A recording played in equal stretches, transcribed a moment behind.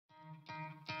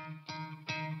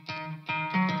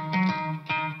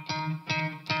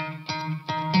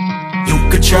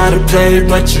try to play,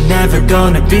 but you're never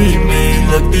gonna beat me.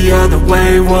 Look the other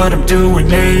way, what I'm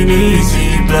doing ain't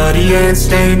easy. Bloody hands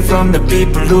stained from the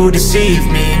people who deceive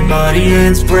me. Muddy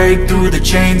hands break through the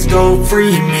chains, go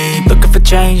free me. Looking for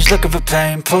change, looking for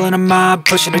pain, pulling a mob,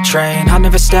 pushing a train. I'll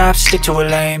never stop, stick to a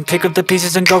lane, pick up the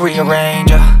pieces and go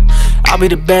rearrange. I'll be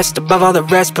the best above all the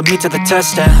rest, put me to the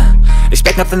test and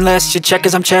expect nothing less. You check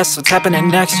as I'm chess, what's happening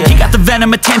next? He got the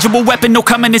venom, a tangible weapon, no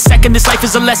coming in second. This life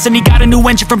is a lesson, he got a new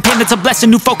engine from pain, that's a blessing.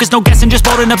 New focus, no guessing, just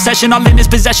bold and obsession, all in his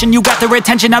possession. You got their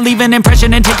attention, I'll leave an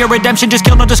impression and take a redemption. Just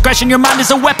kill, no discretion, your mind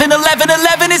is a weapon.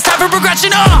 11-11, it's time for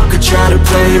progression. Could try to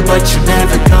play, but you're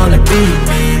never gonna beat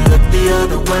me. Look the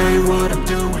other way, what I'm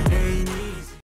doing